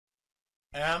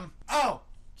MOJTV.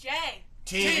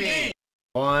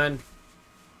 One.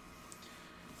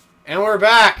 And we're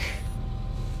back.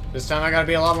 This time I gotta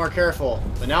be a lot more careful.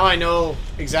 But now I know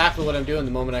exactly what I'm doing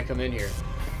the moment I come in here.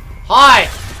 Hi!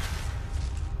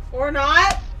 Or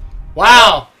not.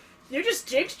 Wow. You just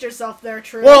jinxed yourself there,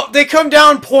 True. Well, they come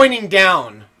down pointing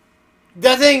down.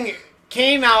 That thing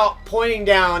came out pointing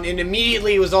down and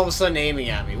immediately was all of a sudden aiming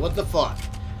at me. What the fuck?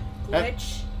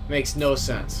 Glitch. That makes no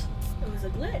sense. It was a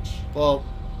glitch. Well,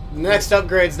 the next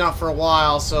upgrade's not for a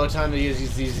while, so time to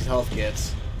use these health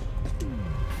kits.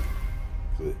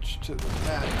 Glitch to the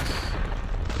max.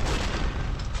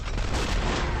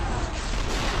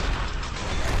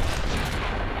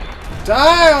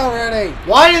 Die already!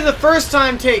 Why did the first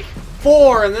time take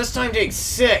 4 and this time take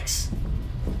 6?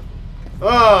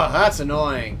 Ugh, that's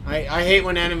annoying. I hate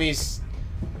when enemies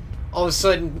all of a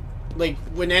sudden, like,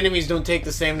 when enemies don't take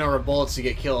the same number of bullets to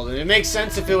get killed. And it makes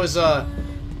sense if it was,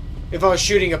 if I was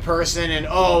shooting a person and,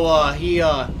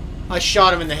 I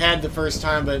shot him in the head the first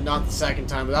time, but not the second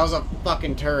time. But that was a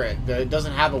fucking turret. It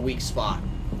doesn't have a weak spot.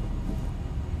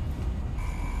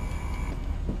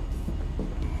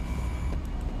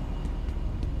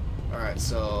 Alright,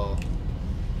 so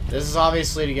this is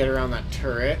obviously to get around that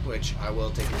turret, which I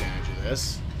will take advantage of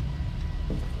this.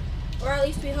 Or at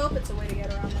least we hope it's a way to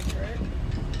get around that turret.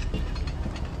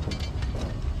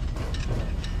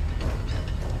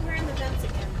 We're in the vents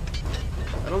again.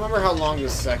 I don't remember how long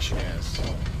this section is.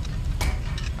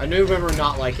 I do remember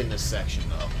not liking this section,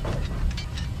 though.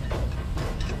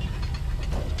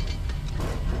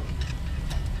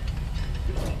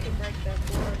 You can break that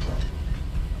board.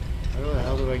 How the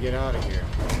hell do I get out of here?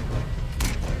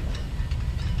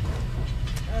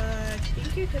 I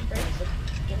think you can break the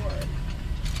board.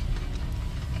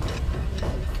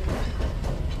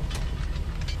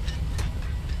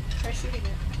 Try shooting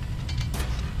it.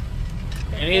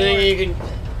 Anything you can...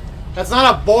 That's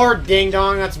not a board, ding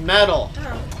dong, that's metal.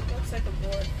 Oh, looks like a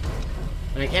board.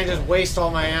 And I can't just waste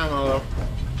all my ammo.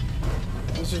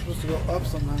 It's just supposed to go up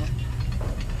somehow. No.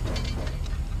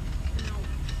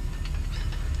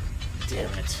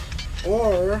 Damn it.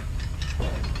 Or...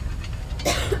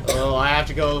 Oh, I have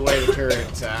to go the way the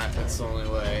turret's at. That's the only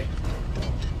way.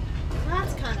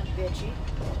 That's kind of bitchy.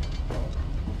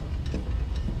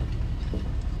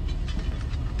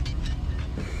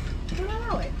 Go down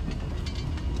that way.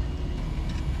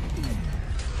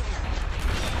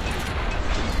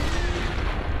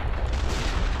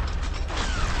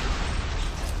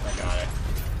 I got it.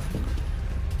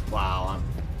 Wow, I'm...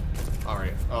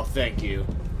 Alright. Oh, thank you.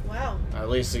 Wow. At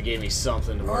least it gave me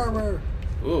something to work with. armor.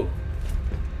 Ooh.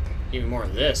 Even more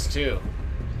of this, too.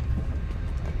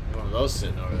 One of those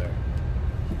sitting over there.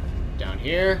 Down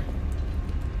here.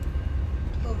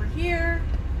 Over here.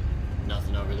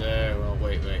 Nothing over there. Well,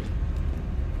 wait.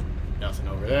 Nothing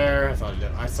over there. I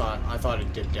thought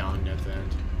it dipped down at the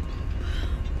end.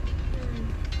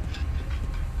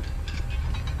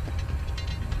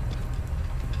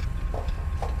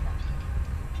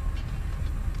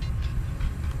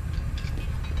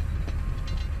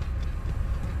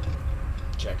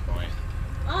 Checkpoint.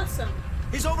 Awesome.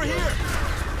 He's over here.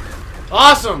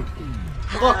 Awesome!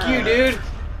 Fuck you, dude.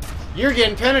 You're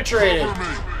getting penetrated.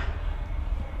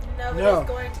 Nobody's No.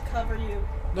 going to cover you.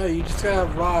 No, you just gotta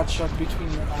have rod shoved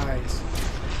between your eyes.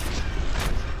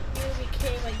 You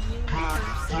became a unicorn.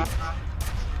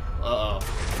 Uh-oh.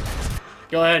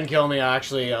 Go ahead and kill me.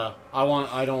 Actually, I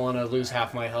don't want to lose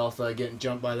half my health getting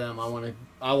jumped by them. I want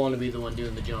to be the one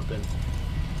doing the jumping.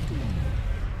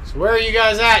 So where are you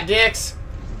guys at, dicks?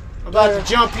 I'm about to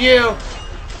jump you.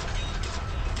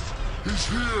 He's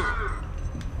here.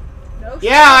 No shit.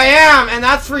 Yeah, I am, and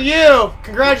that's for you.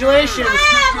 Congratulations. I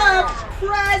have a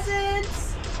present.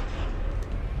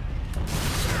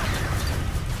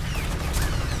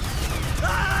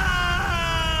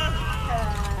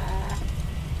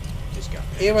 Just got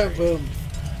It went boom.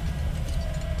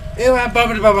 It went boom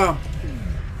boom boom.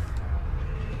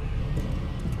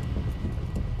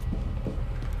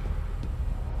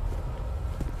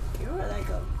 You are like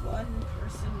a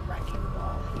one-person wrecking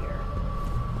ball here.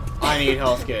 I need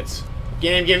health kits.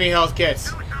 Game, give me health kits.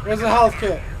 Where's the health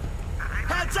kit?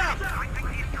 Heads up.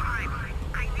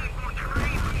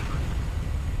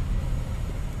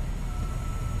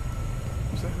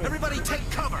 Everybody take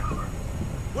cover.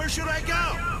 Where should I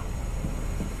go?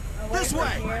 Away This from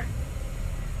way. Here.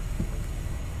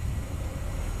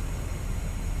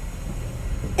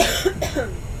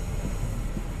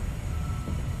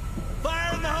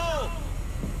 Fire in the hole.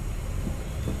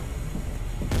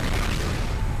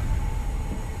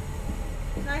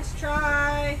 Nice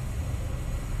try.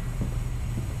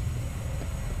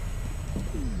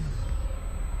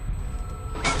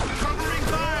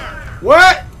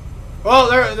 What? Well,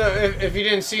 if you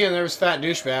didn't see him, there was fat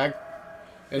douchebag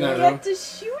in that You room. have to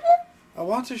shoot him? I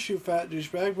want to shoot fat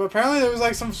douchebag, but apparently there was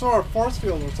like some sort of force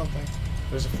field or something.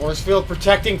 There's a force field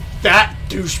protecting fat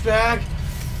douchebag.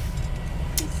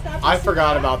 I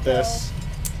forgot about this.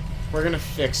 We're gonna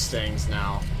fix things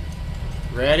now.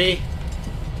 Ready?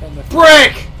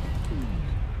 Break!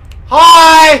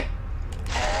 Hi!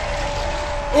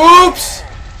 Oops!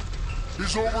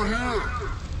 He's over here.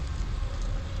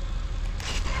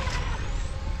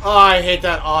 Oh, I hate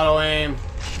that auto aim.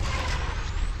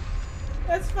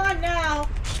 That's fun now.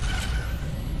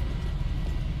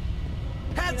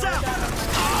 Heads You know up!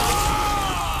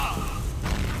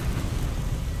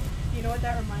 You know what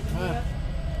that reminded me of?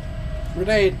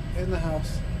 Grenade in the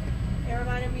house. It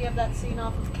reminded me of that scene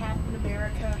off of Captain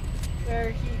America,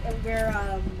 where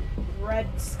Red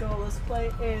Skull is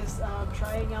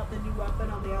trying out the new weapon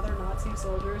on the other Nazi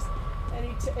soldiers, and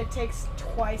it takes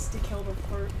twice to kill the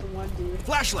one dude.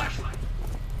 Flashlight!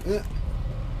 Uh,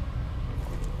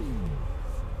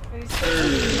 And he's still like,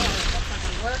 "Oh, that's not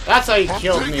gonna work." That's how you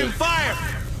killed me. Taking fire!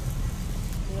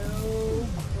 No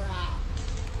crap.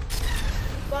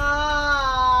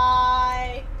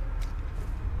 Bye.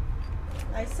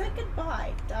 I said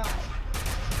goodbye. Die.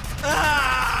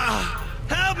 Ah!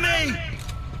 Help me!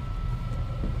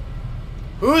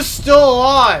 Who's still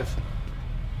alive?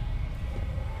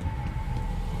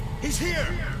 He's here!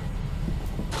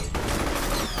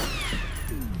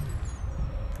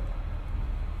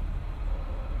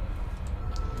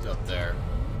 He's up there.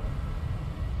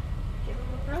 Give him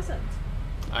a present.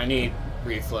 I need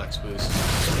reflex boost.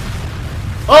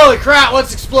 Holy crap,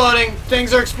 what's exploding?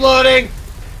 Things are exploding!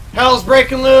 Hell's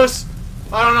breaking loose!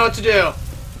 I don't know what to do.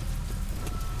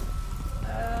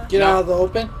 Get out of the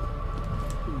open.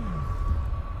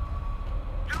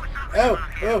 Oh,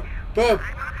 oh, boom,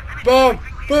 boom,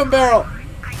 boom barrel.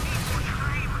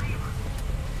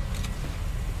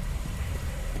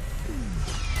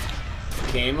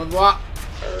 Came a lot.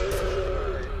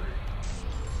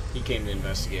 He came to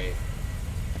investigate.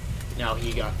 Now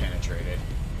he got penetrated.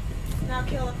 Now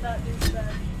kill the fat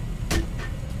douchebag.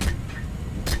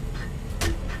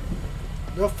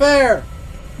 No fair.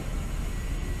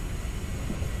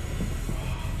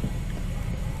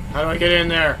 How do I get in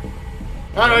there?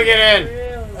 How do I get in?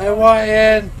 Really? I want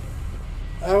in.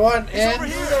 I want He's in. over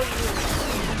here!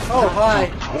 Oh,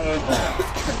 hi.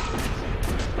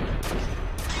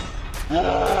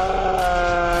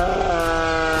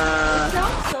 It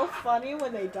sounds so funny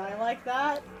when they die like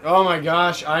that. Oh my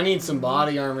gosh, I need some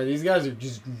body armor. These guys are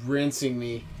just rinsing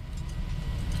me.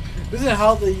 Isn't it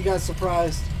how that you got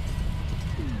surprised?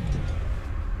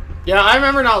 Yeah, I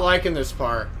remember not liking this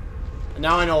part.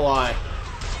 Now I know why.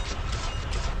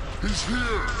 He's here.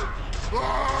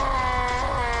 Ah!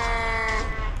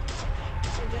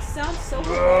 It just sounds so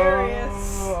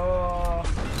hilarious.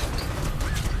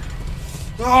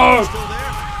 Oh! Still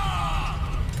there?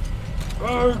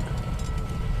 Oh!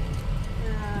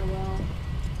 Ah, well.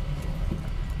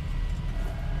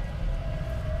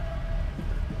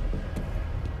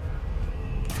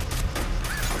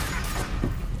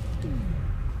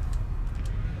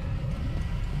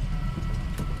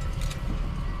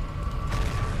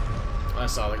 I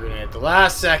saw the grenade at the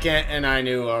last second, and I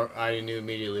knew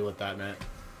immediately what that meant.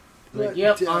 Like,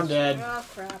 yep, I'm dead. Oh,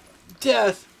 crap.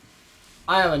 Death.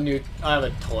 I have a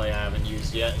toy I haven't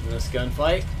used yet in this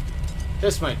gunfight.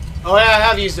 This might. Oh yeah, I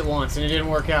have used it once, and it didn't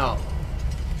work out.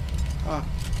 Ah.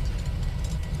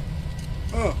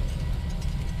 Oh.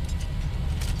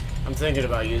 I'm thinking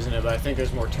about using it, but I think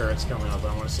there's more turrets coming up.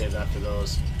 I want to save that for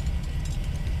those.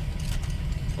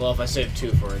 Well, if I save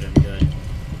 2 for it, I'm good.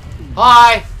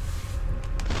 Hi!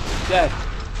 Dead.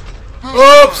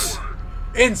 Oops!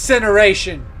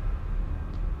 Incineration.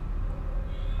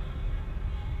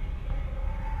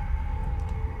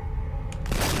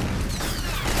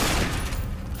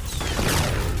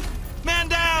 Man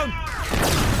down!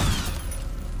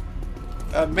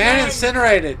 Man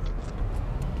incinerated.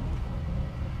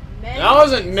 Men-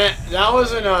 That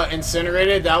wasn't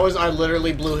incinerated. That was I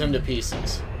literally blew him to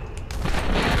pieces.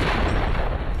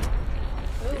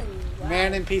 Ooh, wow.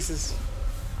 Man in pieces.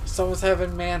 Someone's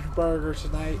having man burger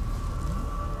tonight.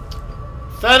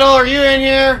 Fettel, are you in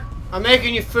here? I'm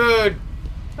making you food.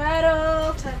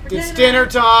 Battle! Time for It's dinner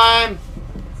time.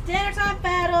 It's dinner time,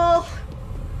 Battle!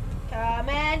 Come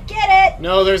and get it!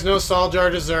 No, there's no Solgar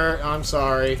dessert. I'm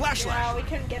sorry. Yeah, Flashlight! we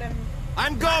couldn't get him.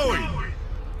 I'm going!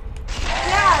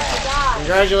 Yeah, to die.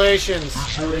 Congratulations.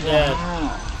 You're dead.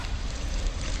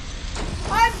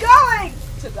 I'm going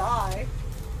to die.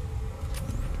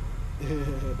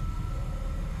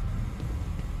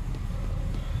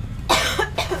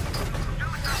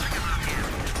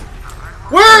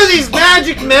 these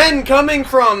magic men coming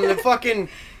from? The fucking...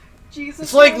 Jesus.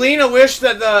 It's like Christ. Lena wished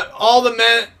that all the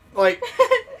men, like,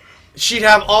 she'd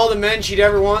have all the men she'd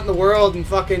ever want in the world, and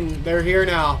fucking, they're here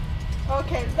now.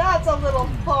 Okay, that's a little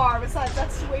far. Besides,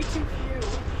 that's way too few.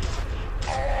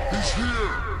 He's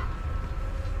here.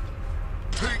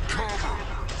 Take cover.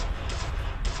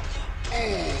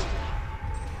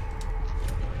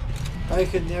 I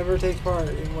could never take part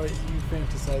in what you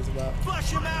fantasize about.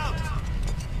 Flush him out.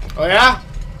 Oh yeah?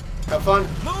 Have fun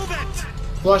Move it.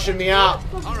 flushing me out.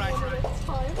 All right. One at a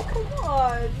time. Come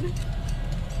on.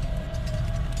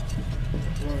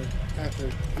 One after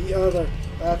the other.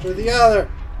 After the other.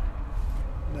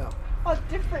 No. On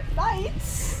different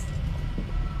nights.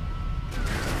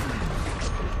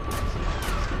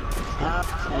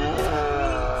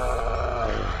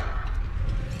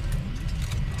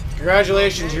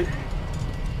 Congratulations.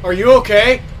 Are you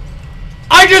okay?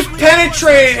 I just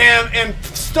penetrated him and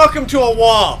stuck him to a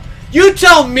wall. You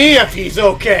tell me if he's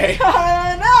okay. I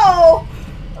don't know.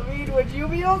 I mean, would you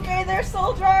be okay there,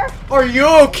 Solgar? Are you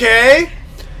okay?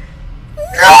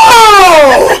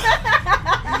 No!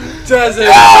 Does it?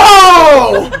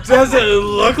 No! Does it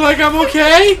look like I'm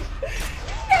okay?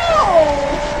 No.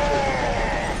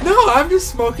 No, I'm just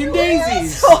smoking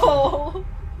daisies. Asshole.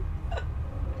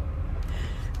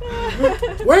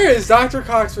 Where is Dr.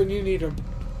 Cox when you need him?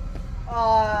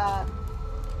 Uh,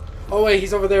 Oh wait,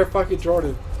 he's over there fucking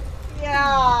Jordan.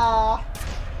 yeah.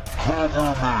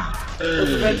 We're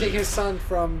preventing his son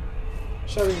from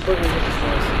shoving boogers in his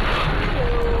nose.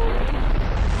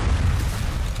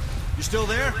 You still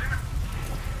there?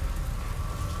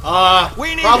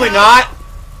 We need Probably help. not.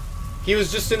 He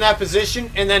was just in that position,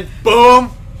 and then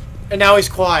boom, and now he's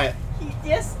quiet. He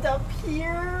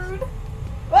disappeared.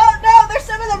 Well, no, there's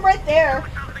some of them right there.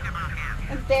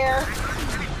 And there.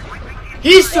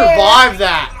 He survived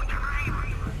that.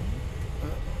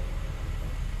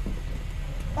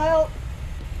 Well,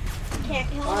 you can't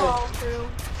kill them all, Drew.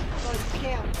 Well, you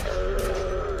can.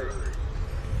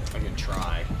 I can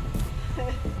try.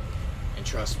 And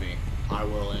trust me, I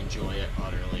will enjoy it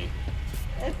utterly.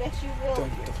 I bet you will.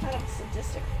 You're kind of a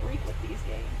sadistic freak with these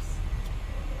games.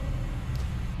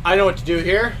 I know what to do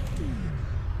here.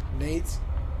 Nate's.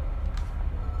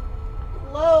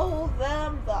 Blow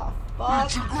them the fuck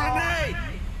It's a up. Grenade.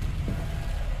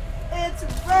 It's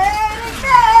raining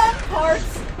man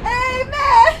parts.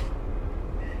 Amen.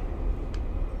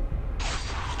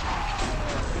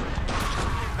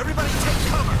 Everybody take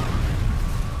cover.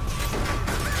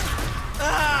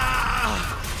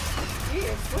 Ah!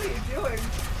 Jeez, what are you doing?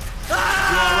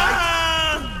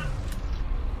 Ah!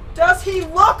 Does he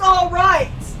look alright?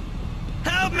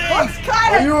 Help me! Looks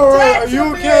kind Are of you alright? dead Are to you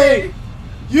me. okay?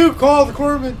 You call the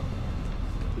corpsman.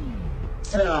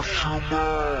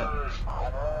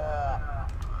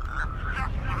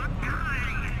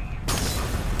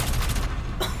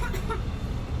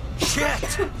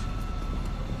 Shit!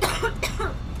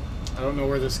 I don't know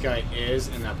where this guy is,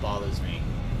 and that bothers me.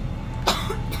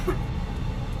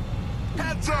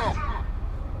 Heads up.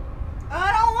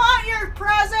 I don't want your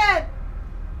present.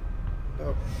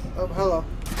 Oh, hello.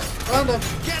 Found him.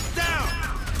 Get down!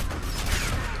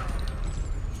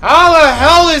 How the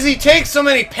hell does he take so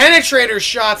many penetrator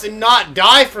shots and not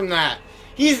die from that?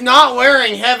 He's not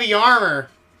wearing heavy armor.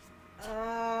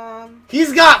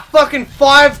 He's got fucking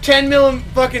 10 million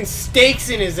fucking stakes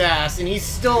in his ass, and he's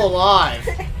still alive.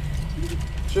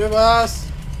 TrueBOSS.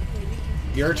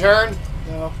 Your turn?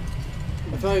 No.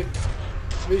 I feel like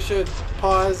we should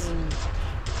pause and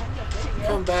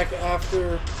come back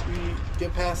after we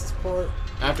get past this port.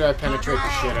 After I penetrate the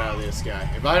shit out of this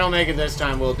guy. If I don't make it this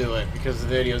time, we'll do it, because the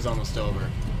video's almost over.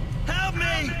 Help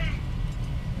me!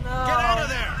 No. Get out of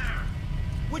there!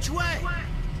 Which way?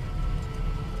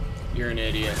 You're an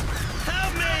idiot.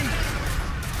 Help me!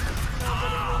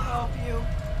 Nobody will help you.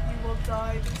 You will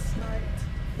die this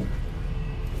night.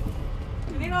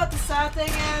 And you know what the sad thing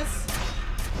is?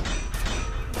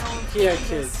 No one's Yeah, gonna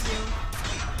kids. miss you.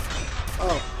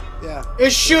 Oh, yeah.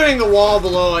 It's shooting the wall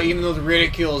below, even though the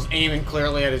ridicule is aiming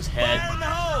clearly at his head. Fire in the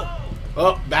hole!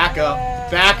 Oh, back up.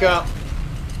 Back up.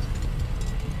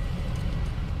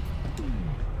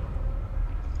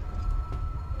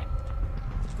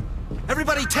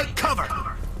 Everybody take cover!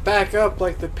 Back up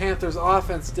like the Panthers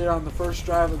offense did on the first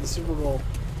drive of the Super Bowl.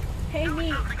 Hey,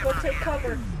 me, go take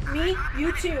cover. Me,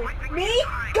 you too. Me,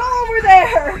 go over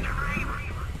there.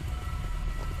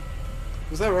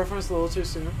 Was that reference a little too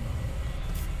soon?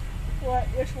 What?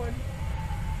 Which one?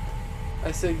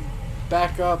 I said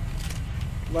back up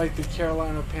like the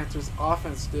Carolina Panthers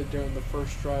offense did during the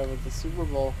first drive of the Super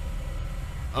Bowl.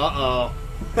 Uh-oh.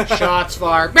 Shots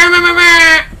fired.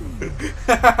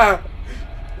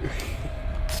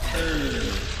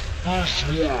 this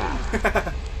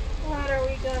one. What are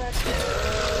we gonna do?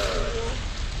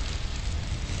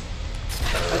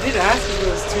 I did ask if it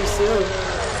was too soon.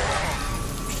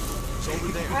 It's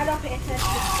over there. I don't pay attention to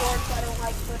sports. I don't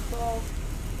like football.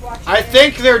 Watching I it,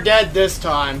 think they're dead this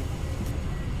time.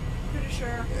 pretty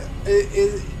sure.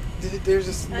 There's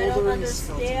a I don't smoldering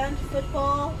skeleton. understand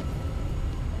football.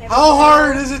 Never How been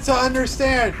hard there. is it to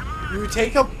understand? You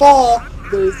take a ball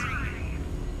that is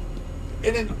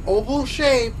in an oval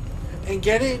shape and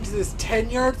get it into this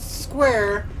 10-yard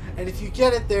square, and if you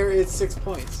get it there, it's 6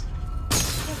 points.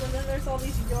 And then there's all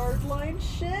these yard line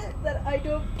shit that I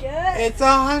don't get. It's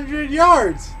 100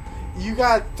 yards. You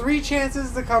got 3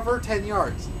 chances to cover 10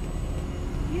 yards.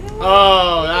 You know what?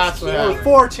 Oh, that's what Or happened.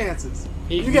 4 chances.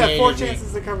 He You got 4 hated me.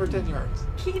 chances to cover 10 yards.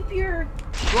 Keep your in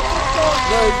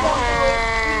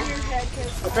your head,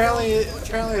 'cause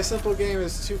Apparently a simple game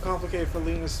is too complicated for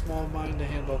Lena's small mind to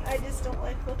handle. I just don't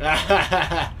like football.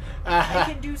 I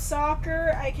can do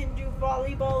soccer, I can do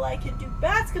volleyball, I can do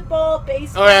basketball,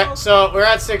 baseball. Okay, so we're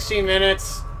at 16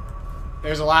 minutes.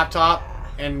 There's a laptop,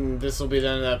 and this will be the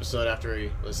end of the episode after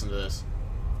we listen to this.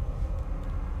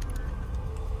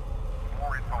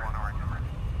 More info on Origin.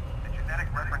 The genetic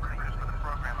referencing used for the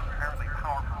program is apparently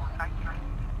powerful psychic.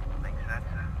 Makes sense.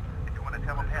 If you want to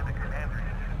telepathic commander,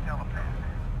 you need a telepath.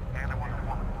 Anna was a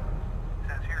woman.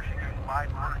 Says here she gave 5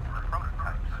 births to the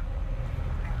prototypes.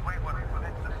 Seems way what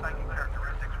within the psychic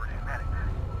characteristics were genetic.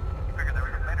 You figure there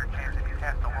was a better chance if you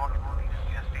passed along and these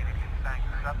gestated insane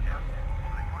subjects. So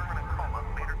they put her in a coma,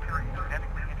 made her carry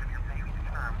genetically engineered baby to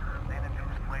term, then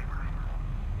induced labor.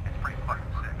 It's pretty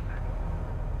fucking sick.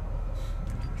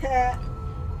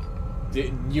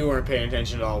 You weren't paying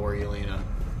attention at all, were you, Lena?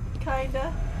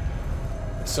 Kinda.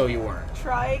 So you weren't.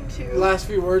 Trying The to. last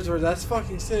few words were, "That's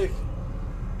fucking sick."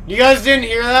 You guys didn't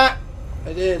hear that?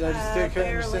 I did. I just couldn't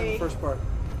understand barely. the first part.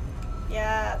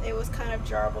 Yeah, it was kind of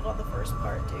jarbled on the first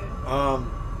part, dude.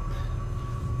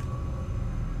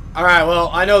 Alright, well,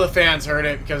 I know the fans heard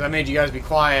it because I made you guys be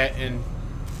quiet, and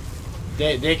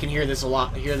they can hear this a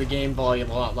lot, hear the game volume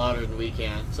a lot louder than we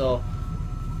can. So,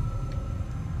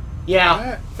 yeah,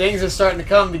 Alright. things are starting to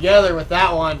come together with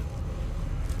that one.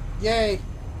 Yay!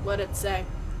 What it say?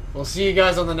 We'll see you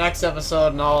guys on the next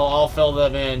episode, and I'll fill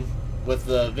them in with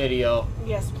the video.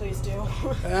 Yes, please do.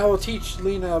 And I will teach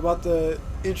Lena about the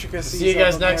intricacies. See you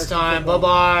guys of next American time. football.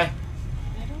 Bye-bye.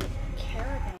 I don't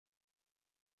care about.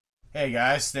 Hey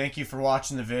guys, thank you for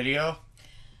watching the video.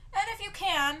 And if you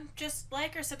can, just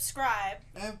like or subscribe.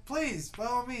 And please, by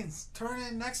all means, turn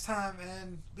in next time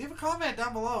and leave a comment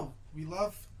down below. We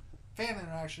love fan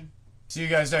interaction. See you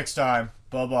guys next time.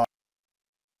 Bye-bye.